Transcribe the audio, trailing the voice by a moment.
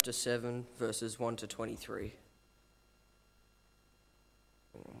chapter 7, verses 1 to 23.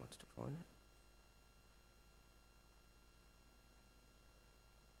 Anyone wants to find it?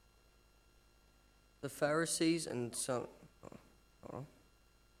 The Pharisees and some... Oh, hold on.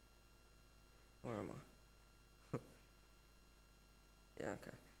 Where am I? Yeah,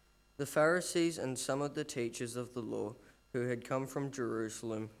 okay. The Pharisees and some of the teachers of the law who had come from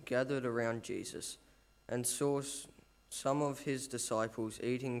Jerusalem gathered around Jesus and saw some of his disciples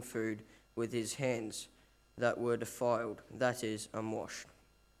eating food with his hands that were defiled, that is, unwashed.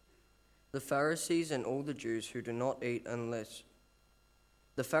 The Pharisees and all the Jews do not eat unless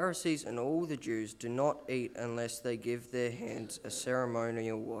they give their hands a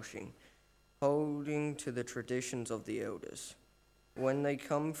ceremonial washing, holding to the traditions of the elders. When they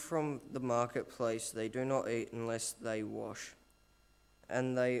come from the marketplace, they do not eat unless they wash.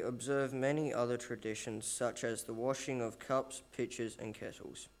 And they observe many other traditions, such as the washing of cups, pitchers, and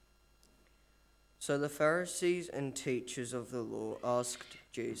kettles. So the Pharisees and teachers of the law asked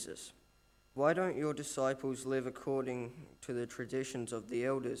Jesus, "Why don't your disciples live according to the traditions of the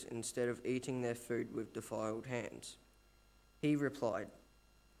elders instead of eating their food with defiled hands?" He replied,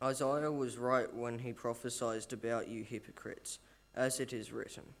 "Isaiah was right when he prophesied about you hypocrites, as it is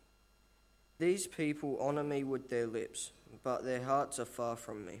written, 'These people honor me with their lips, but their hearts are far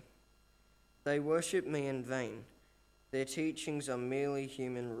from me. They worship me in vain. Their teachings are merely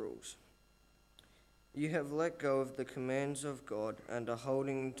human rules. You have let go of the commands of God and are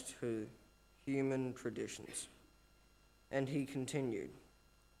holding to human traditions." And he continued,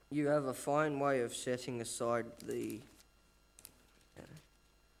 "You have a fine way of setting aside the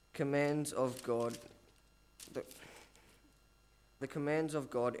commands of God, the commands of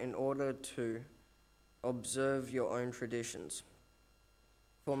God in order to observe your own traditions.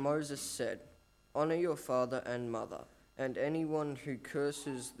 For Moses said, 'Honor your father and mother,' and anyone who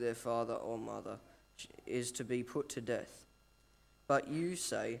curses their father or mother is to be put to death. But you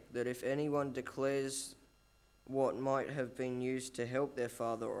say that if anyone declares what might have been used to help their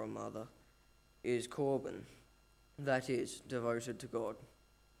father or mother is korban, that is, devoted to God,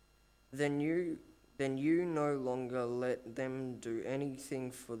 then you no longer let them do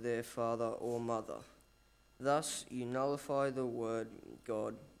anything for their father or mother. Thus you nullify the word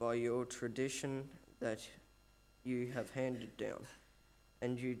God by your tradition that you have handed down,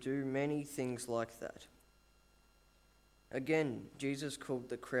 and you do many things like that." Again, Jesus called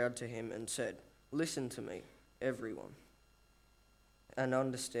the crowd to him and said, "Listen to me, everyone, and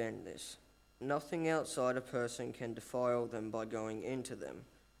understand this. Nothing outside a person can defile them by going into them.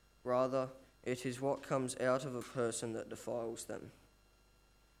 Rather, it is what comes out of a person that defiles them."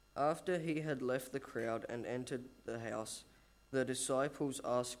 After he had left the crowd and entered the house, the disciples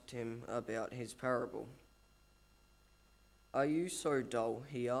asked him about his parable. "Are you so dull?"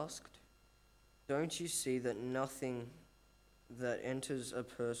 he asked. "Don't you see that nothing that enters a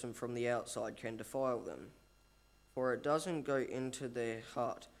person from the outside can defile them? For it doesn't go into their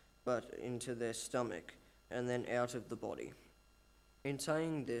heart, but into their stomach, and then out of the body." In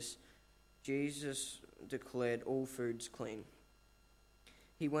saying this, Jesus declared all foods clean.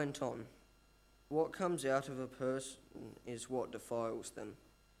 He went on, "What comes out of a person is what defiles them.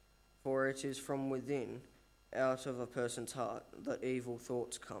 For it is from within, out of a person's heart, that evil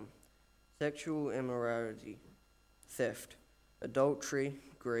thoughts come: sexual immorality, theft, adultery,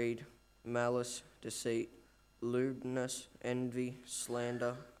 greed, malice, deceit, lewdness, envy,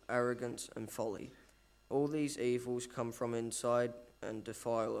 slander, arrogance, and folly. All these evils come from inside and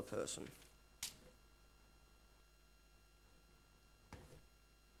defile a person."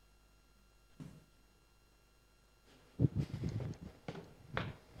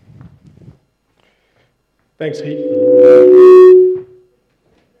 Thanks, Heath.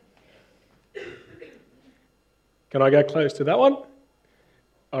 Can I go close to that one?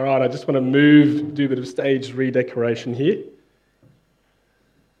 All right, I just want to do a bit of stage redecoration here.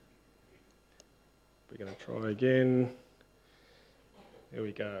 We're going to try again. There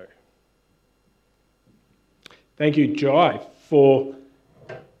we go. Thank you, Jai, for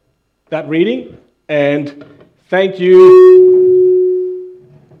that reading, and thank you.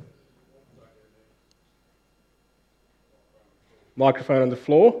 Microphone on the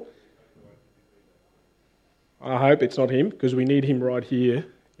floor. I hope it's not him, because we need him right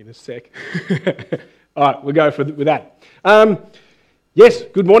here in a sec. All right, we'll go with that. Yes,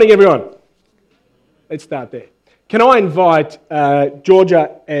 good morning, everyone. Let's start there. Can I invite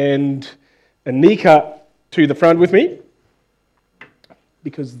Georgia and Anika to the front with me?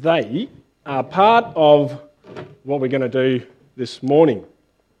 Because they are part of what we're going to do this morning.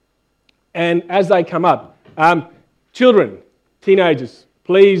 And as they come up, children, teenagers,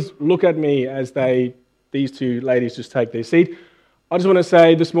 please look at me as these two ladies just take their seat. I just want to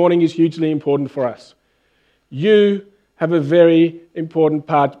say this morning is hugely important for us. You have a very important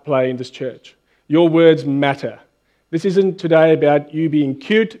part to play in this church. Your words matter. This isn't today about you being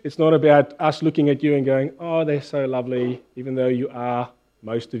cute. It's not about us looking at you and going, oh, they're so lovely, even though you are,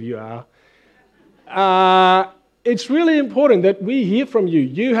 most of you are. It's really important that we hear from you.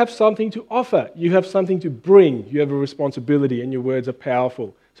 You have something to offer. You have something to bring. You have a responsibility, and your words are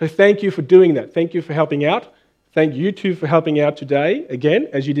powerful. So thank you for doing that. Thank you for helping out. Thank you too for helping out today, again,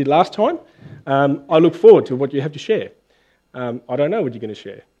 as you did last time. I look forward to what you have to share. I don't know what you're going to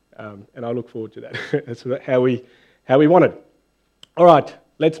share, and I look forward to that. That's how we want it. All right,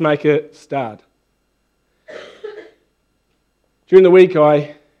 let's make a start. During the week,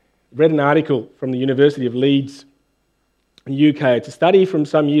 I read an article from the University of Leeds in the UK. It's a study from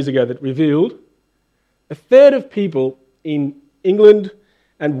some years ago that revealed a third of people in England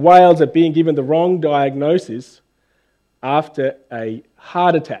and Wales are being given the wrong diagnosis after a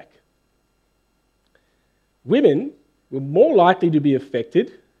heart attack. Women were more likely to be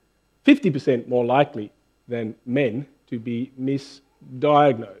affected, 50% more likely than men to be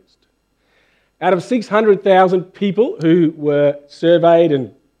misdiagnosed. Out of 600,000 people who were surveyed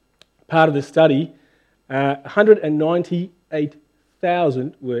and part of the study,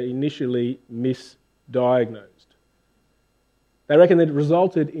 198,000 were initially misdiagnosed. They reckon that it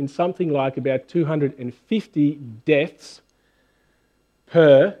resulted in something like about 250 deaths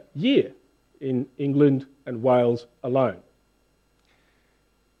per year in England and Wales alone.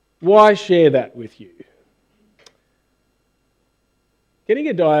 Why share that with you? Getting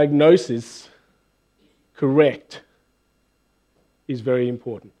a diagnosis correct is very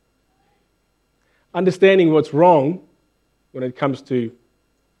important. Understanding what's wrong when it comes to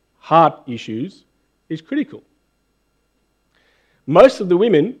heart issues is critical. Most of the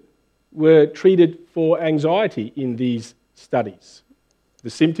women were treated for anxiety in these studies. The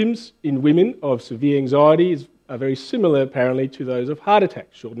symptoms in women of severe anxiety are very similar, apparently, to those of heart attack: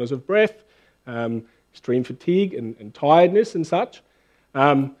 shortness of breath, extreme fatigue and tiredness and such.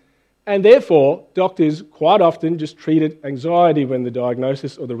 And therefore, doctors quite often just treated anxiety when the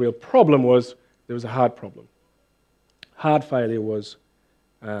diagnosis or the real problem was there was a heart problem. Heart failure was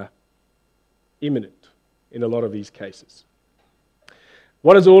imminent in a lot of these cases.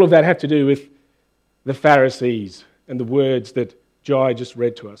 What does all of that have to do with the Pharisees and the words that Jai just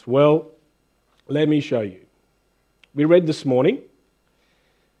read to us? Well, let me show you. We read this morning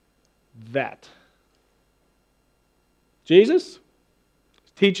that Jesus is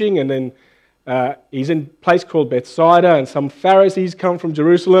teaching, and then he's in a place called Bethsaida, and some Pharisees come from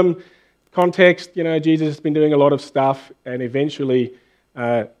Jerusalem. Context, Jesus has been doing a lot of stuff, and eventually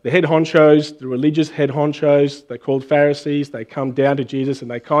the head honchos, the religious head honchos, they're called Pharisees, they come down to Jesus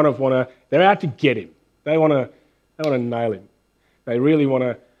and they kind of they're out to get him. They want to nail him. They really want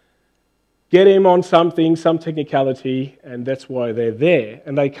to get him on something, some technicality, and that's why they're there.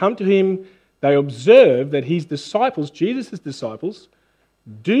 And they come to him, they observe that his disciples, Jesus' disciples,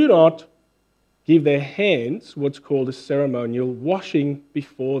 do not give their hands what's called a ceremonial washing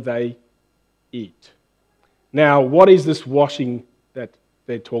before they eat. Now, what is this washing that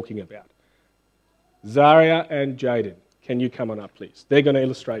they're talking about? Zaria and Jaden, can you come on up, please? They're going to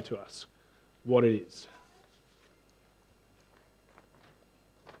illustrate to us what it is.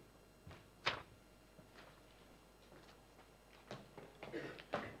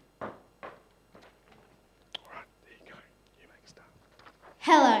 All right, there you go. You make a start.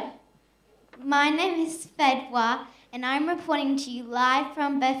 Hello, my name is Fedwa, and I'm reporting to you live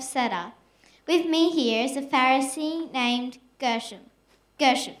from Bethsaida. With me here is a Pharisee named Gershom.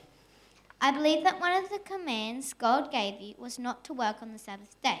 I believe that one of the commands God gave you was not to work on the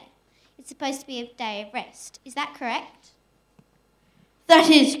Sabbath day. It's supposed to be a day of rest. Is that correct? That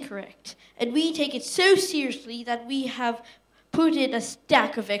is correct. And we take it so seriously that we have put in a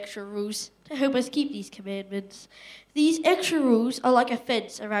stack of extra rules to help us keep these commandments. These extra rules are like a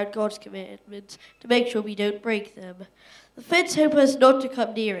fence around God's commandments to make sure we don't break them. The fence helps us not to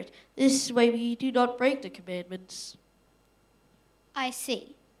come near it. This way we do not break the commandments. I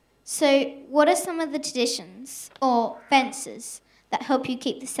see. So what are some of the traditions or fences that help you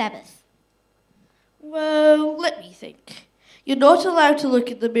keep the Sabbath? Well, let me think. You're not allowed to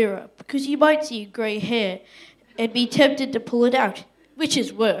look in the mirror because you might see grey hair and be tempted to pull it out, which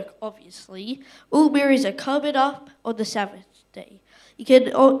is work, obviously. All mirrors are covered up on the Sabbath day. You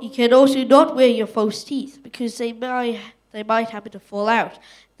can also not wear your false teeth because they might happen to fall out.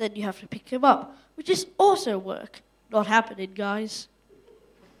 Then you have to pick them up, which is also work. Not happening, guys.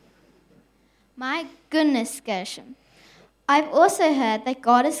 My goodness, Gershom. I've also heard that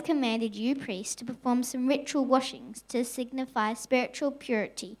God has commanded you priests to perform some ritual washings to signify spiritual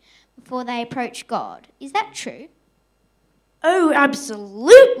purity before they approach God. Is that true? Oh,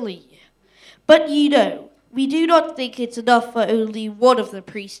 absolutely. But we do not think it's enough for only one of the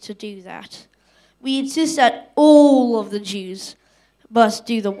priests to do that. We insist that all of the Jews must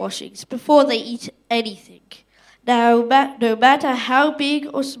do the washings before they eat anything. Now, no matter how big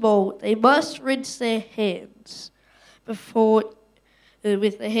or small, they must rinse their hands with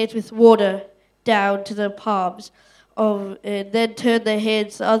water down to the palms, and then turn their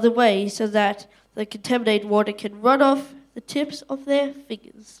hands the other way so that the contaminated water can run off the tips of their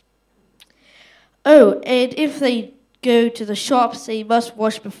fingers. Oh, and if they go to the shops, they must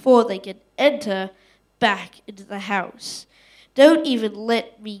wash before they can enter back into the house. Don't even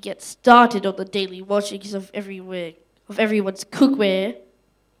let me get started on the daily washings of everyone's cookware.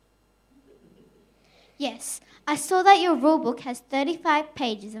 Yes, I saw that your rule book has 35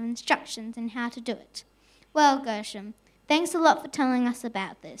 pages of instructions on how to do it. Well, Gershom, thanks a lot for telling us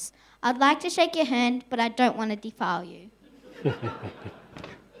about this. I'd like to shake your hand, but I don't want to defile you.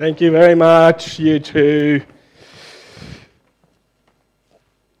 Thank you very much, you two.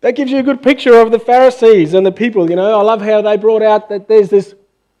 That gives you a good picture of the Pharisees and the people, I love how they brought out that there's this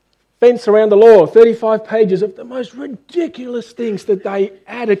fence around the law, 35 pages of the most ridiculous things that they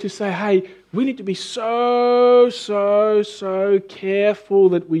added to say, hey, we need to be so careful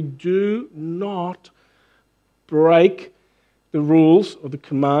that we do not break the rules or the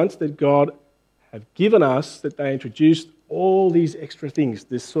commands that God have given us, that they introduced all these extra things,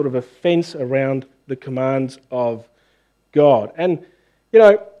 this sort of a fence around the commands of God. And,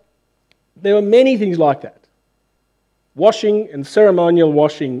 there were many things like that. Washing and ceremonial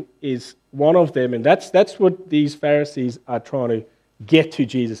washing is one of them, and that's what these Pharisees are trying to get to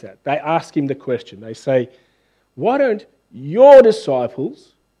Jesus at. They ask him the question. They say, why don't your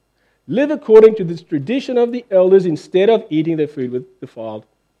disciples live according to this tradition of the elders instead of eating their food with defiled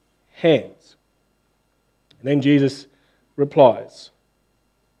hands? And then Jesus replies,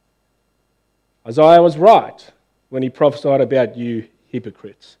 Isaiah was right when he prophesied about you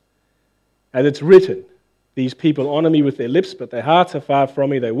hypocrites. As it's written, these people honour me with their lips, but their hearts are far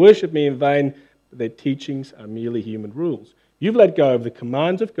from me. They worship me in vain, but their teachings are merely human rules. You've let go of the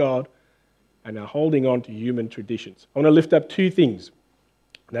commands of God and are holding on to human traditions. I want to lift up two things.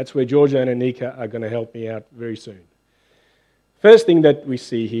 That's where Georgia and Anika are going to help me out very soon. First thing that we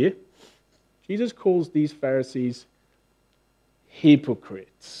see here, Jesus calls these Pharisees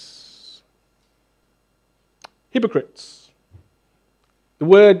hypocrites. Hypocrites. The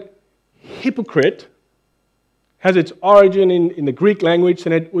word hypocrite has its origin in the Greek language,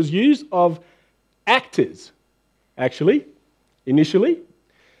 and it was used of actors, actually, initially.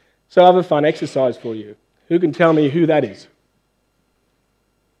 So I have a fun exercise for you. Who can tell me who that is?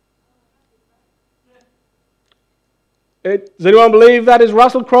 Does anyone believe that is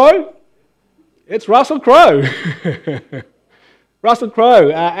Russell Crowe? It's Russell Crowe. Russell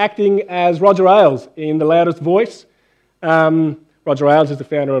Crowe acting as Roger Ailes in The Loudest Voice. Roger Ailes is the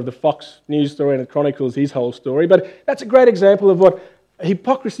founder of the Fox News story, and it chronicles his whole story. But that's a great example of what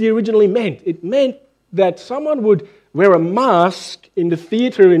hypocrisy originally meant. It meant that someone would wear a mask in the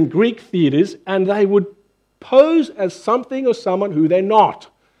theatre, in Greek theatres, and they would pose as something or someone who they're not.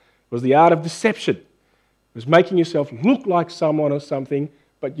 It was the art of deception. It was making yourself look like someone or something,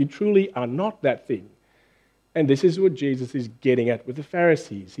 but you truly are not that thing. And this is what Jesus is getting at with the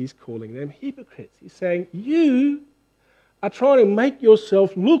Pharisees. He's calling them hypocrites. He's saying, you are trying to make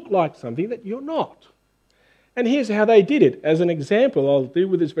yourself look like something that you're not. And here's how they did it. As an example, I'll deal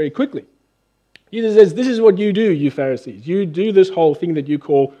with this very quickly. Jesus says, this is what you do, you Pharisees. You do this whole thing that you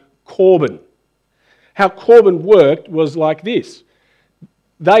call Corban. How Corban worked was like this.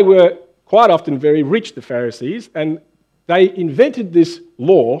 They were quite often very rich, the Pharisees, and they invented this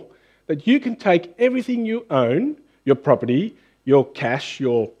law that you can take everything you own, your property, your cash,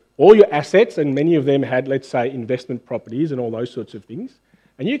 all your assets, and many of them had, let's say, investment properties and all those sorts of things,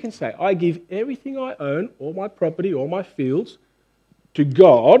 and you can say, I give everything I own, all my property, all my fields, to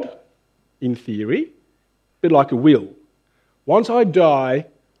God, in theory, a bit like a will. Once I die,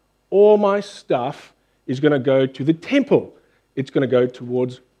 all my stuff is going to go to the temple. It's going to go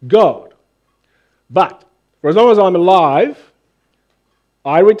towards God. But for as long as I'm alive,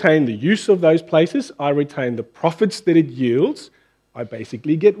 I retain the use of those places, I retain the profits that it yields, I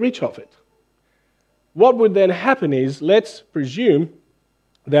basically get rich off it. What would then happen is, let's presume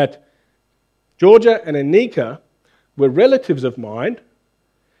that Georgia and Anika were relatives of mine.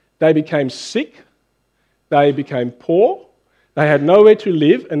 They became sick, they became poor, They had nowhere to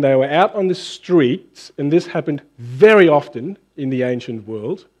live and they were out on the streets, and this happened very often in the ancient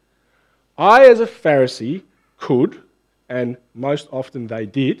world. I, as a Pharisee, could, and most often they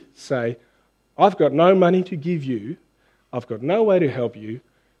did, say, I've got no money to give you, I've got no way to help you,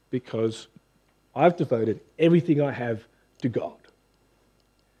 because I've devoted everything I have to God.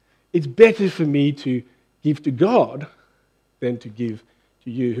 It's better for me to give to God than to give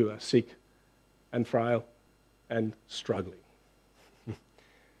to you who are sick and frail and struggling.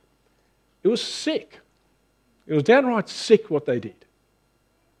 It was sick. It was downright sick what they did.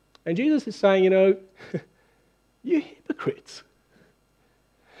 And Jesus is saying, you hypocrites.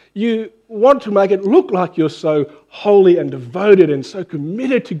 You want to make it look like you're so holy and devoted and so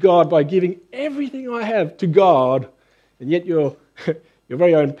committed to God by giving everything I have to God, and yet your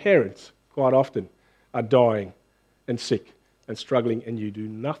very own parents quite often are dying and sick and struggling, and you do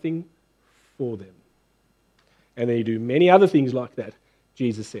nothing for them. And then you do many other things like that,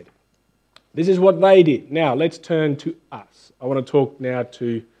 Jesus said. This is what they did. Now, let's turn to us. I want to talk now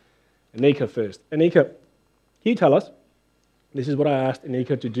to Anika first. Anika, can you tell us, this is what I asked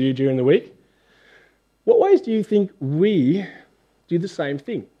Anika to do during the week, what ways do you think we do the same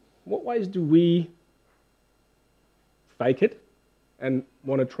thing? What ways do we fake it and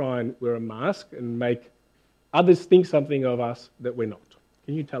want to try and wear a mask and make others think something of us that we're not?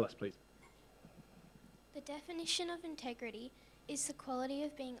 Can you tell us, please? The definition of integrity is the quality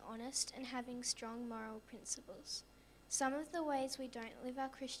of being honest and having strong moral principles. Some of the ways we don't live our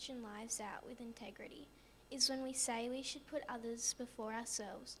Christian lives out with integrity is when we say we should put others before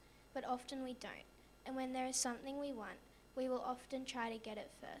ourselves, but often we don't. And when there is something we want, we will often try to get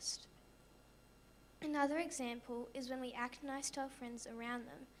it first. Another example is when we act nice to our friends around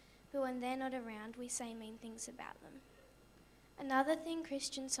them, but when they're not around, we say mean things about them. Another thing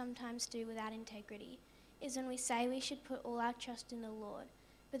Christians sometimes do without integrity is when we say we should put all our trust in the Lord,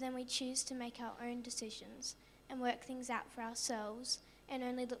 but then we choose to make our own decisions and work things out for ourselves and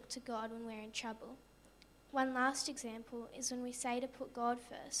only look to God when we're in trouble. One last example is when we say to put God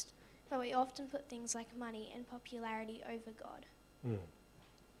first, but we often put things like money and popularity over God.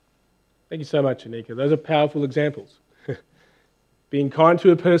 Thank you so much, Anika. Those are powerful examples. Being kind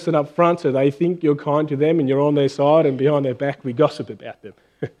to a person up front so they think you're kind to them and you're on their side, and behind their back we gossip about them.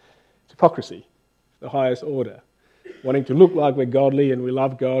 It's hypocrisy, the highest order. Wanting to look like we're godly and we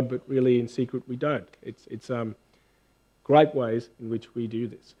love God, but really in secret we don't. It's great ways in which we do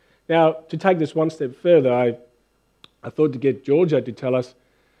this. Now, to take this one step further, I thought to get Georgia to tell us,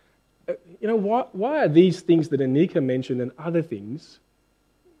 why are these things that Anika mentioned and other things,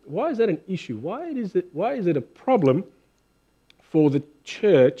 why is that an issue? Why is it a problem for the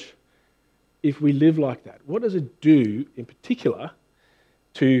church if we live like that? What does it do in particular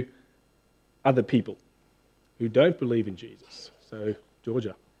to other people who don't believe in Jesus? So,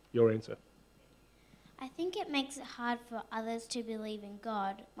 Georgia, your answer. I think it makes it hard for others to believe in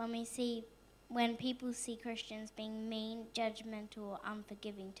God when people see Christians being mean, judgmental, or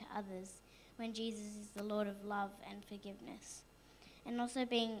unforgiving to others, when Jesus is the Lord of love and forgiveness. And also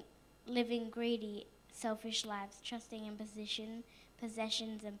living greedy, selfish lives, trusting in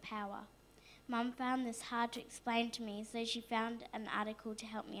possessions and power. Mum found this hard to explain to me, so she found an article to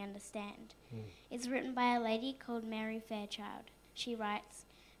help me understand. It's written by a lady called Mary Fairchild. She writes,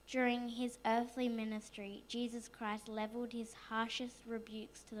 "During his earthly ministry, Jesus Christ leveled his harshest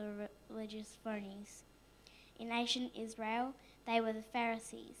rebukes to the religious phonies. In ancient Israel, they were the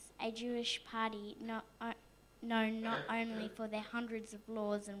Pharisees, a Jewish party known not only for their hundreds of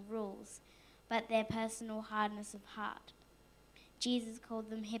laws and rules, but their personal hardness of heart. Jesus called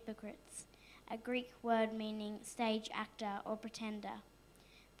them hypocrites, a Greek word meaning stage actor or pretender.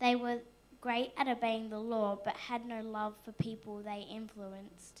 They were great at obeying the law, but had no love for people they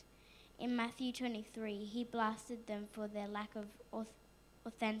influenced. In Matthew 23, he blasted them for their lack of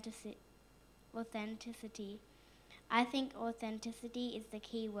authenticity. I think authenticity is the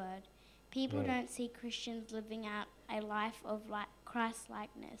key word. People don't see Christians living out a life of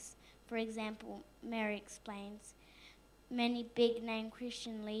Christ-likeness. For example, Mary explains, many big-name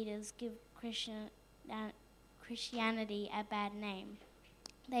Christian leaders give Christianity a bad name.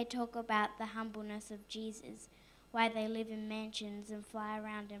 They talk about the humbleness of Jesus, why they live in mansions and fly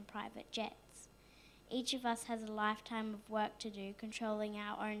around in private jets. Each of us has a lifetime of work to do, controlling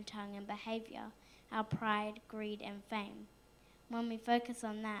our own tongue and behaviour, our pride, greed and fame. When we focus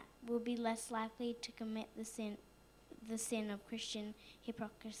on that, we'll be less likely to commit the sin of Christian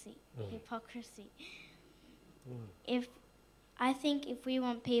hypocrisy. I think if we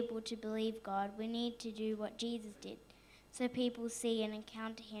want people to believe God, we need to do what Jesus did, so people see and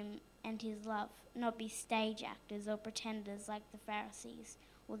encounter him and his love. not be stage actors or pretenders like the Pharisees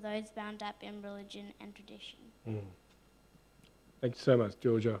or those bound up in religion and tradition. Thank you so much,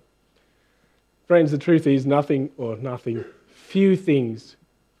 Georgia. Friends, the truth is few things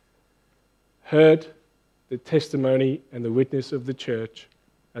hurt the testimony and the witness of the church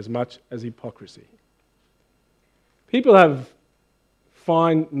as much as hypocrisy. People have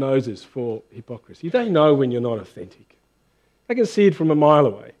fine noses for hypocrisy. They know when you're not authentic. They can see it from a mile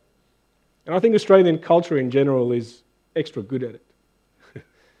away. And I think Australian culture in general is extra good at it.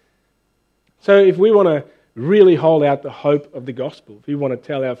 So if we want to really hold out the hope of the gospel, if we want to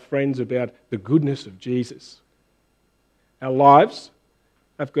tell our friends about the goodness of Jesus, our lives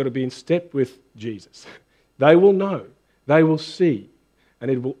have got to be in step with Jesus. They will know, they will see, and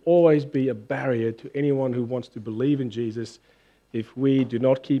it will always be a barrier to anyone who wants to believe in Jesus if we do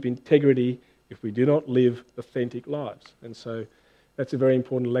not keep integrity, if we do not live authentic lives. And so that's a very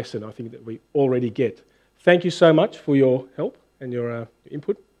important lesson, I think, that we already get. Thank you so much for your help and your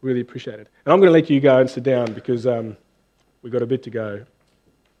input. Really appreciate it. And I'm going to let you go and sit down because we've got a bit to go.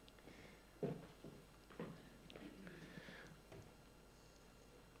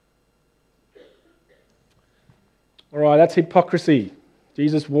 All right, that's hypocrisy.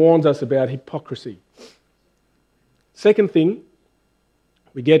 Jesus warns us about hypocrisy. Second thing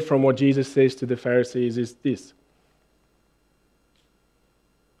we get from what Jesus says to the Pharisees is this: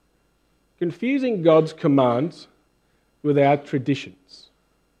 confusing God's commands with our traditions.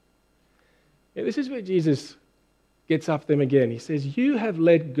 Yeah, this is where Jesus gets up them again. He says, you have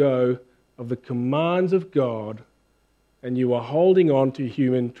let go of the commands of God and you are holding on to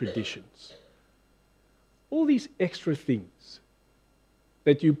human traditions. All these extra things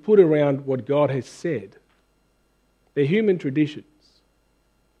that you put around what God has said, they're human traditions.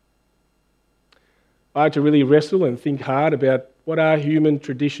 I had to really wrestle and think hard about what are human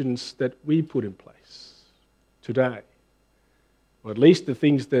traditions that we put in place today, or at least the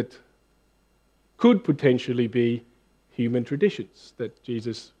things that could potentially be human traditions that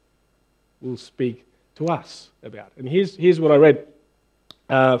Jesus will speak to us about. And here's what I read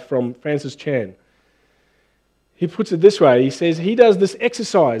from Francis Chan. He puts it this way. He says he does this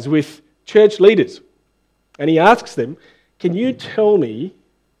exercise with church leaders and he asks them, can you tell me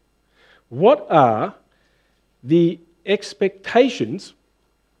what are the expectations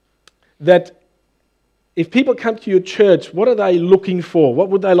that if people come to your church, what are they looking for? What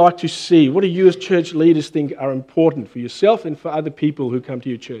would they like to see? What do you as church leaders think are important for yourself and for other people who come to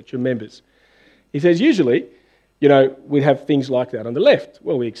your church, your members? He says usually, we have things like that on the left.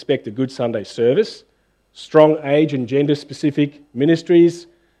 Well, we expect a good Sunday service, strong age and gender specific ministries,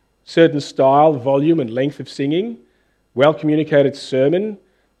 certain style, volume and length of singing, well-communicated sermon,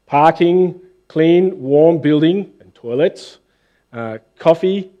 parking, clean, warm building and toilets,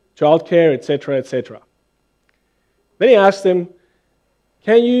 coffee, childcare, etc., etc. Then he asks them,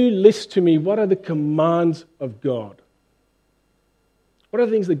 can you list to me what are the commands of God? What are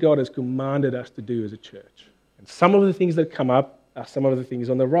the things that God has commanded us to do as a church? And some of the things that come up are some of the things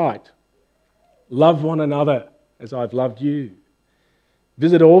on the right. Love one another as I've loved you.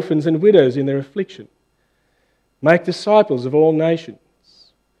 Visit orphans and widows in their affliction. Make disciples of all nations.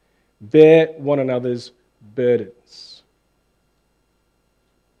 Bear one another's burdens.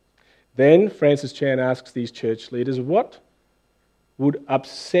 Then Francis Chan asks these church leaders, what would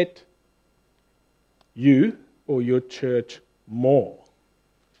upset you or your church more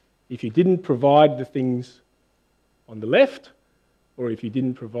if you didn't provide the things on the left or if you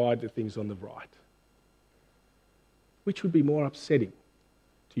didn't provide the things on the right? Which would be more upsetting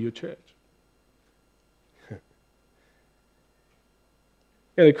to your church?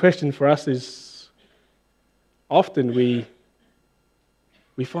 The question for us is, often we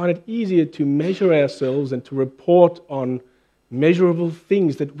find it easier to measure ourselves and to report on measurable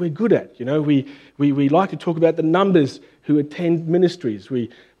things that we're good at. We like to talk about the numbers who attend ministries. We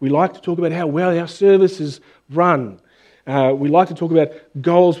like to talk about how well our services run. We like to talk about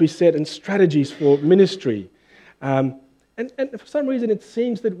goals we set and strategies for ministry. And for some reason it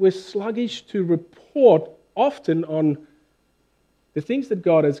seems that we're sluggish to report often on the things that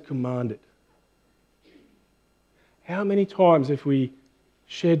God has commanded. How many times have we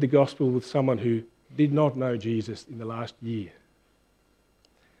shared the gospel with someone who did not know Jesus in the last year?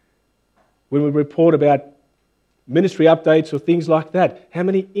 When we report about ministry updates or things like that, how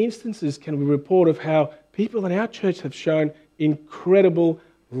many instances can we report of how people in our church have shown incredible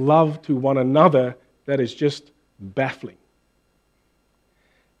love to one another that is just baffling?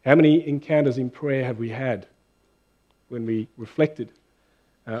 How many encounters in prayer have we had when we reflected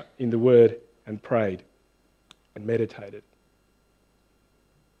in the Word and prayed and meditated?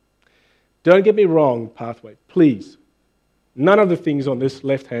 Don't get me wrong, Pathway, please. None of the things on this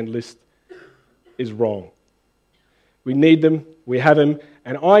left-hand list is wrong. We need them, we have them,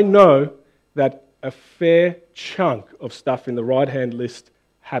 and I know that a fair chunk of stuff in the right-hand list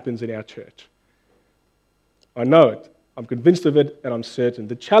happens in our church. I know it. I'm convinced of it, and I'm certain.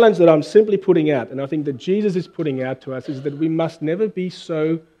 The challenge that I'm simply putting out, and I think that Jesus is putting out to us, is that we must never be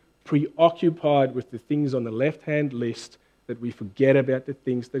so preoccupied with the things on the left-hand list that we forget about the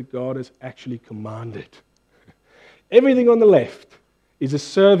things that God has actually commanded. Everything on the left is a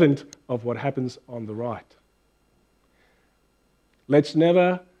servant of what happens on the right. Let's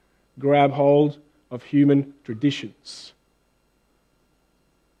never grab hold of human traditions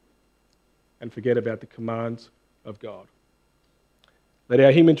and forget about the commands of God. Let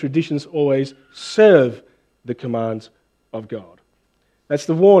our human traditions always serve the commands of God. That's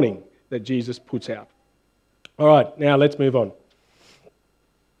the warning that Jesus puts out. All right, now let's move on.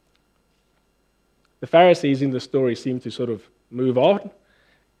 The Pharisees in the story seem to sort of move on,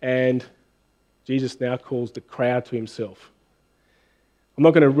 and Jesus now calls the crowd to himself. I'm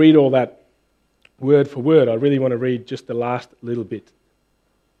not going to read all that word for word. I really want to read just the last little bit.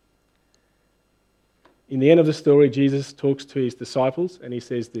 In the end of the story, Jesus talks to his disciples and he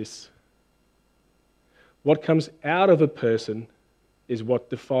says this: "What comes out of a person is what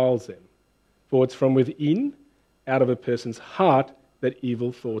defiles them. For it's from within, out of a person's heart, that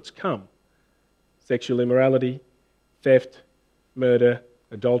evil thoughts come. Sexual immorality, theft, murder,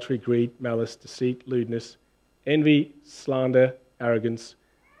 adultery, greed, malice, deceit, lewdness, envy, slander, arrogance,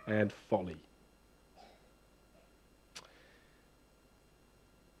 and folly."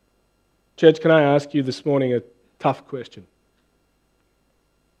 Church, can I ask you this morning a tough question?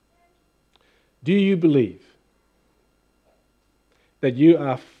 Do you believe that you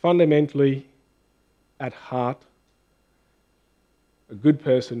are fundamentally, at heart, a good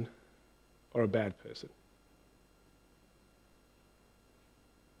person or a bad person?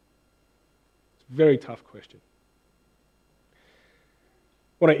 It's a very tough question.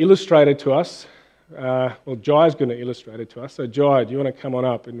 I want to illustrate it to us. Jai's going to illustrate it to us. So Jai, do you want to come on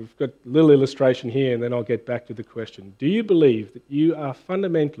up? And we've got a little illustration here, and then I'll get back to the question. Do you believe that you are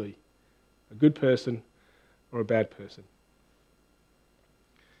fundamentally a good person or a bad person?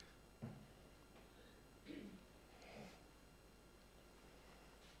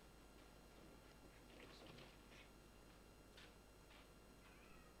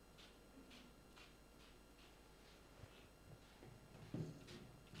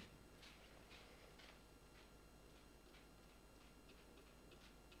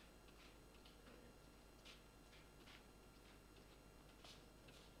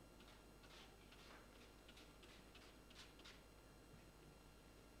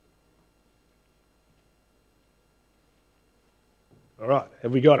 All right,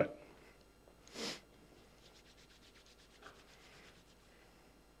 have we got it?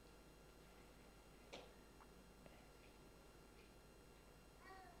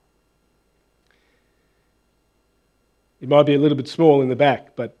 It might be a little bit small in the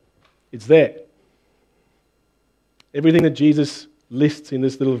back, but it's there. Everything that Jesus lists in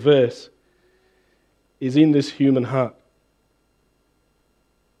this little verse is in this human heart.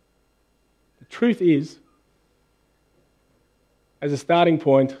 The truth is, as a starting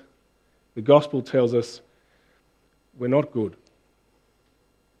point, the gospel tells us we're not good.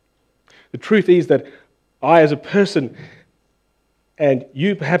 The truth is that I, as a person, and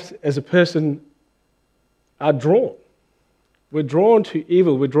you perhaps as a person, are drawn. We're drawn to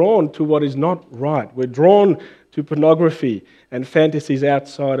evil. We're drawn to what is not right. We're drawn to pornography and fantasies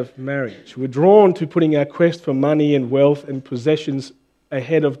outside of marriage. We're drawn to putting our quest for money and wealth and possessions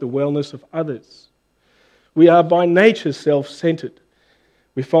ahead of the wellness of others. We are by nature self-centered.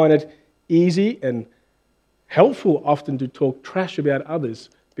 We find it easy and helpful often to talk trash about others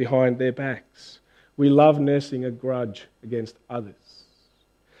behind their backs. We love nursing a grudge against others.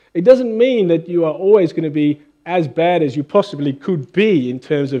 It doesn't mean that you are always going to be as bad as you possibly could be in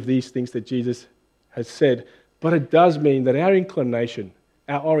terms of these things that Jesus has said, but it does mean that our inclination,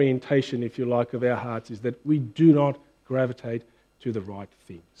 our orientation, if you like, of our hearts is that we do not gravitate to the right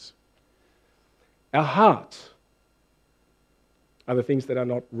things. Our hearts are the things that are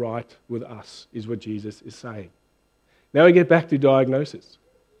not right with us, is what Jesus is saying. Now we get back to diagnosis.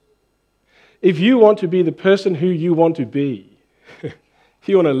 If you want to be the person who you want to be, if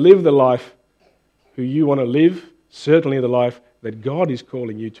you want to live the life who you want to live, certainly the life that God is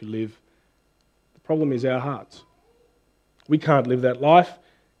calling you to live, the problem is our hearts. We can't live that life.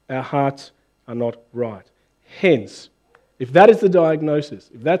 Our hearts are not right. Hence, if that is the diagnosis,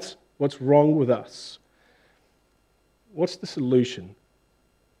 if that's what's wrong with us, what's the solution?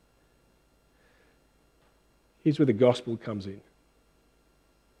 Here's where the gospel comes in.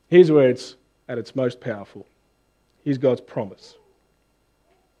 Here's where it's at its most powerful. Here's God's promise.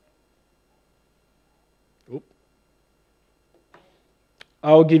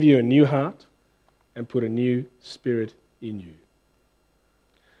 I will give you a new heart and put a new spirit in you.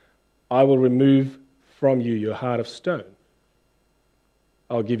 I will remove from you your heart of stone.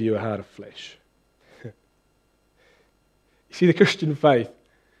 I'll give you a heart of flesh. You see, the Christian faith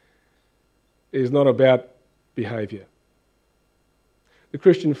is not about behaviour. The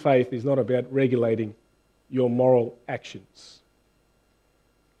Christian faith is not about regulating your moral actions.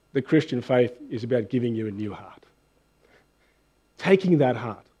 The Christian faith is about giving you a new heart. Taking that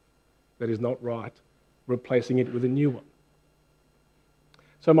heart that is not right, replacing it with a new one.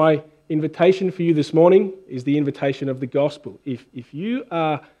 So my invitation for you this morning is the invitation of the gospel. If you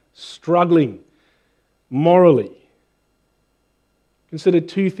are struggling morally, consider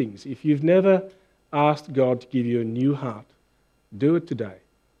two things. If you've never asked God to give you a new heart, do it today.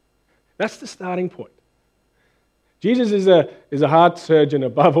 That's the starting point. Jesus is a heart surgeon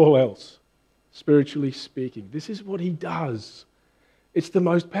above all else, spiritually speaking. This is what he does. It's the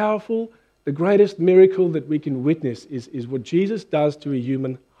most powerful, the greatest miracle that we can witness is what Jesus does to a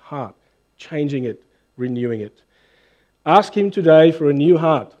human heart, changing it, renewing it. Ask him today for a new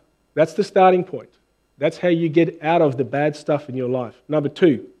heart. That's the starting point. That's how you get out of the bad stuff in your life. Number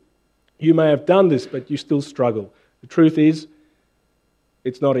two, you may have done this, but you still struggle. The truth is,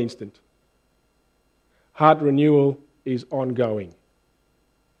 it's not instant. Heart renewal is ongoing.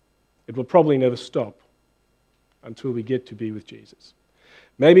 It will probably never stop until we get to be with Jesus.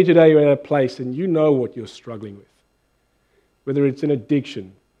 Maybe today you're at a place and you know what you're struggling with. Whether it's an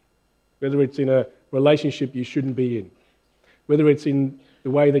addiction, whether it's in a relationship you shouldn't be in, whether it's in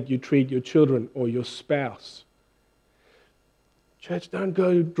the way that you treat your children or your spouse. Church, don't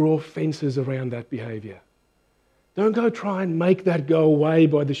go draw fences around that behavior. Don't go try and make that go away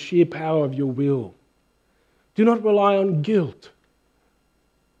by the sheer power of your will. Do not rely on guilt.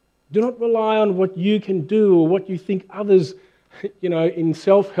 Do not rely on what you can do or what you think others, in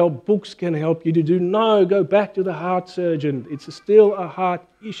self-help books can help you to do. No, go back to the heart surgeon. It's still a heart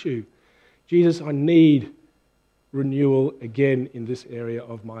issue. Jesus, I need renewal again in this area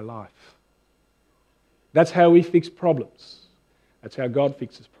of my life. That's how we fix problems. That's how God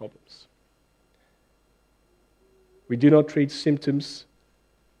fixes problems. We do not treat symptoms.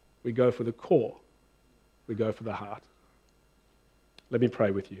 We go for the core. We go for the heart. Let me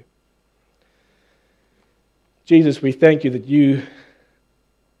pray with you. Jesus, we thank you that you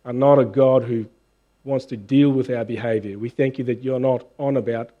are not a God who wants to deal with our behavior. We thank you that you're not on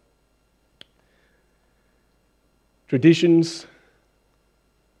about traditions,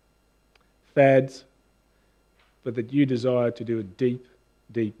 fads, but that you desire to do a deep,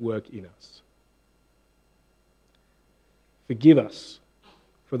 deep work in us. Forgive us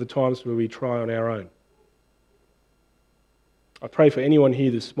for the times where we try on our own. I pray for anyone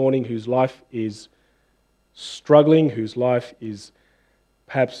here this morning whose life is struggling, whose life is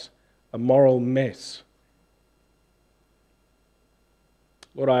perhaps a moral mess.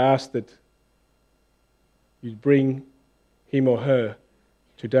 Lord, I ask that you'd bring him or her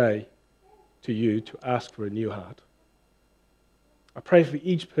today to you to ask for a new heart. I pray for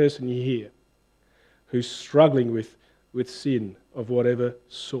each person here who's struggling with sin of whatever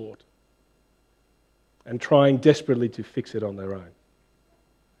sort and trying desperately to fix it on their own.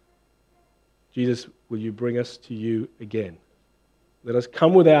 Jesus, will you bring us to you again? Let us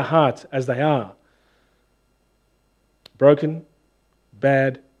come with our hearts as they are. Broken,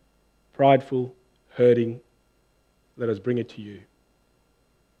 bad, prideful, hurting. Let us bring it to you.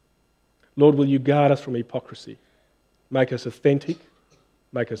 Lord, will you guard us from hypocrisy? Make us authentic,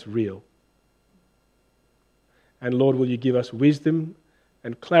 make us real. And Lord, will you give us wisdom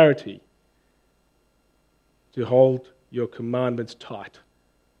and clarity to hold your commandments tight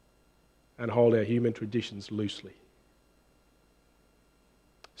and hold our human traditions loosely.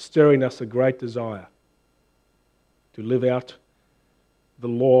 Stir in us a great desire to live out the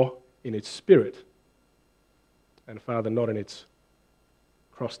law in its spirit and, Father, not in its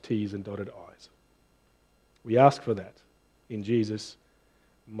crossed T's and dotted I's. We ask for that in Jesus'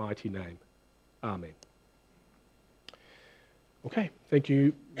 mighty name. Amen. Okay, thank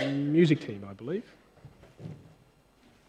you, music team, I believe.